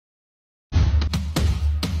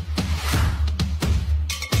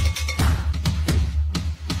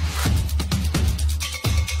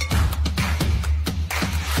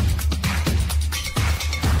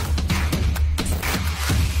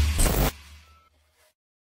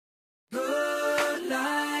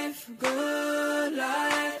good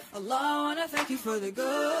life. Allah, I wanna thank you for the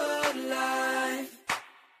good life.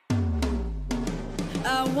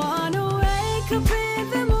 I wanna wake up in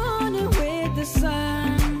the morning with the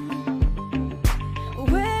sun,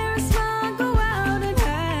 wear a smile, go out and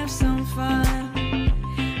have some fun.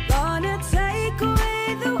 Gonna take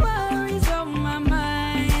away the worries on my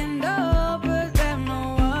mind, oh, put them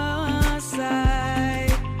on one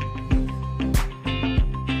side.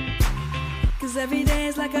 'Cause every day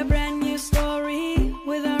is like a brand new story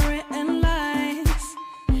with unwritten lines,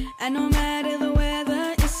 and no matter the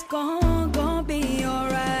weather, it's gonna be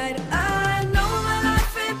alright. I know my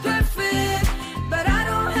life ain't perfect, but I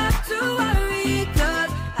don't have to worry,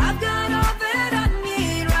 'cause I've got all that I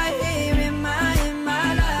need right here in my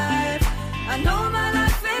life. I know my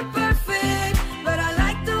life ain't perfect, but I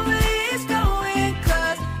like the way it's going,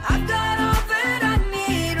 'cause I've got all that I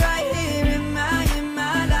need right here in my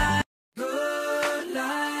life. Good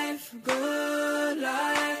life, good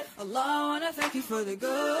life. Allah, I wanna thank you for the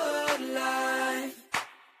good life.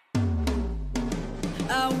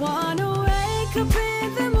 I wanna wake up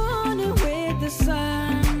in the morning with the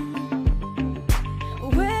sun,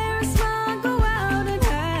 wear a smile, go out and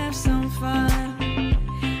have some fun.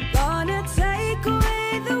 Gonna take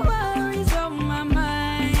away the worries on my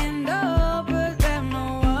mind, oh, put them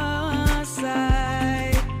on one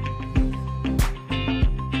side.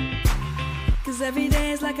 'Cause every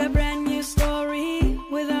day is like a brand new story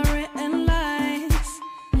with unwritten lines,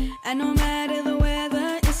 and no matter the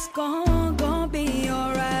weather, it's gonna be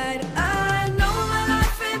alright. I know my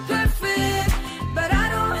life ain't perfect, but I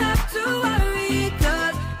don't have to worry,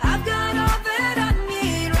 'cause I've got all that I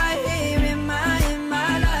need right here in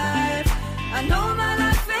my life. I know my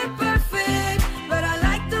life ain't perfect, but I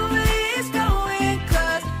like the way it's going,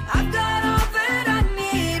 'cause I've got all that I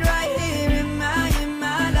need right here in my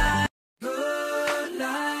life. Good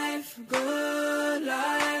life, good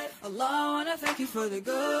life. Allah, I wanna thank you for the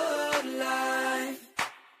good life.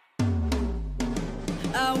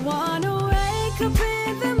 I wanna wake up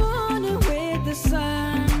in the morning with the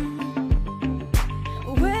sun,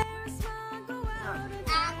 wear a smile, go out and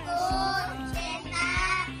Aku cinta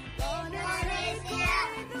Indonesia.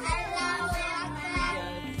 Allahu Akbar.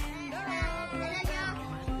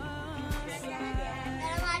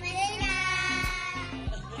 Selamat mendengar.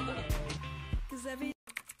 'Cause every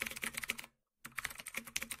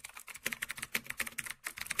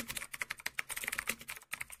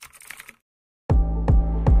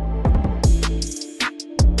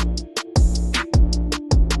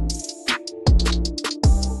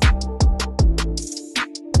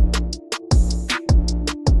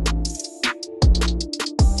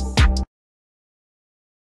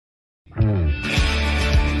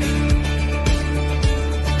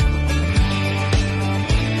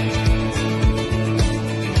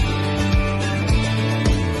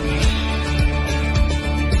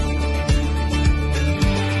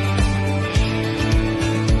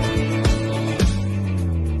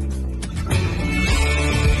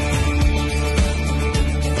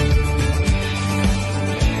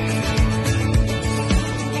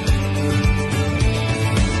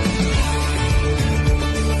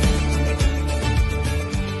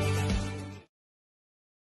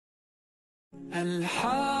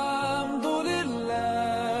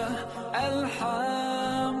Alhamdulillah,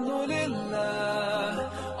 Alhamdulillah,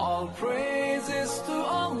 all praises to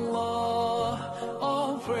Allah,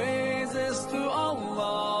 all praises to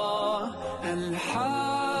Allah.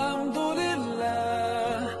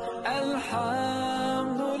 Alhamdulillah,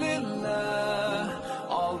 Alhamdulillah,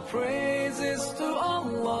 all praises to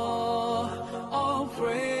Allah, all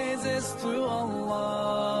praises to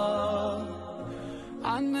Allah.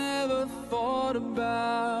 I never thought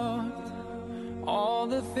about all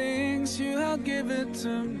the things you have given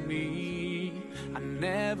to me. I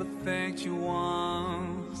never thanked you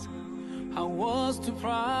once. I was too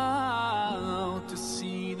proud to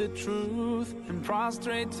see the truth and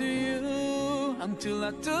prostrate to you, until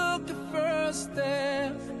I took the first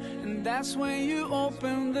step, and that's when you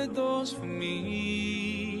opened the doors for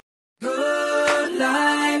me. Good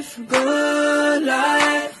life, good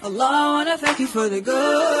life. Allah, I wanna thank you for the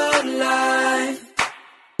good life.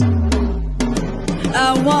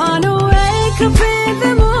 I wanna wake up in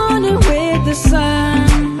the morning with the sun,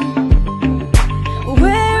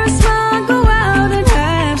 wear a smile, go out and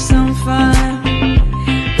have some fun.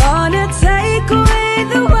 Gonna take away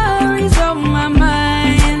the worries on my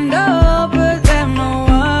mind, oh, put them on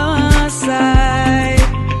one side.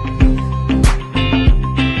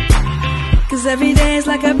 'Cause every day is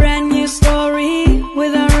like a brand new story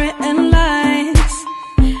with unwritten lines,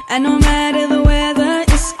 and no matter the weather,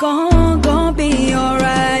 it's gonna be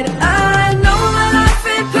alright.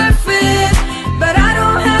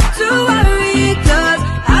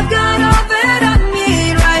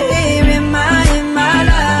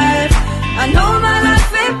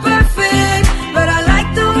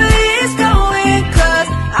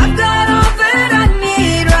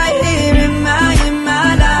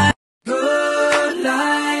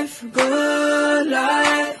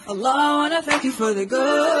 the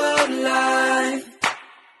good life.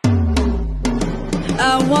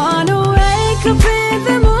 I wanna wake up in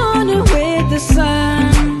the morning with the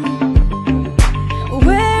sun,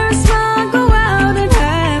 wear a smile, go out and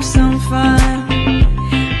have some fun.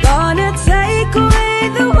 Gonna take away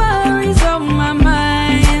the worries on my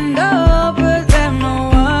mind, oh, put them on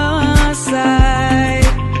one side.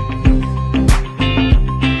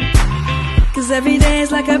 'Cause every day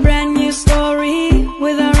is like a brand new story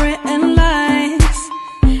with unwritten lines,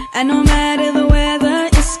 and no matter the weather,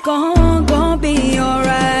 it's gonna be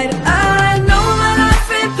alright. I know my life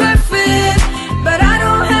ain't perfect, but I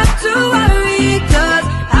don't have to worry, 'cause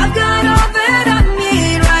I've got all that I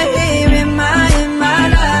need right here in my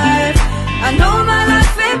life. I know my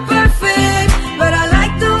life ain't perfect, but I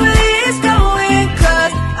like the way it's going,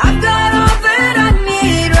 'cause I've got all that I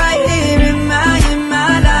need right here in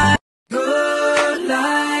my life. Good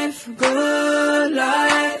life, good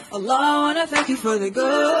life. Allah, I wanna thank you for the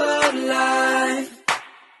good life.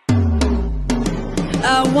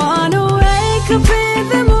 I wanna wake up in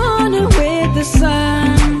the morning with the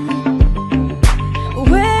sun,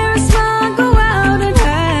 wear a smile, go out and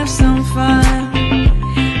have some fun.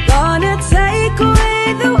 Gonna take away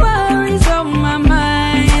the worries on my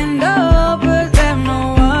mind, oh, put them on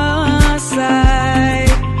one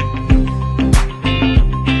side.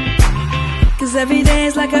 'Cause every day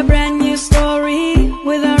is like a brand new story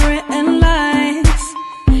with unwritten lines,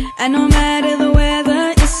 and no matter the weather,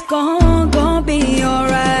 it's gone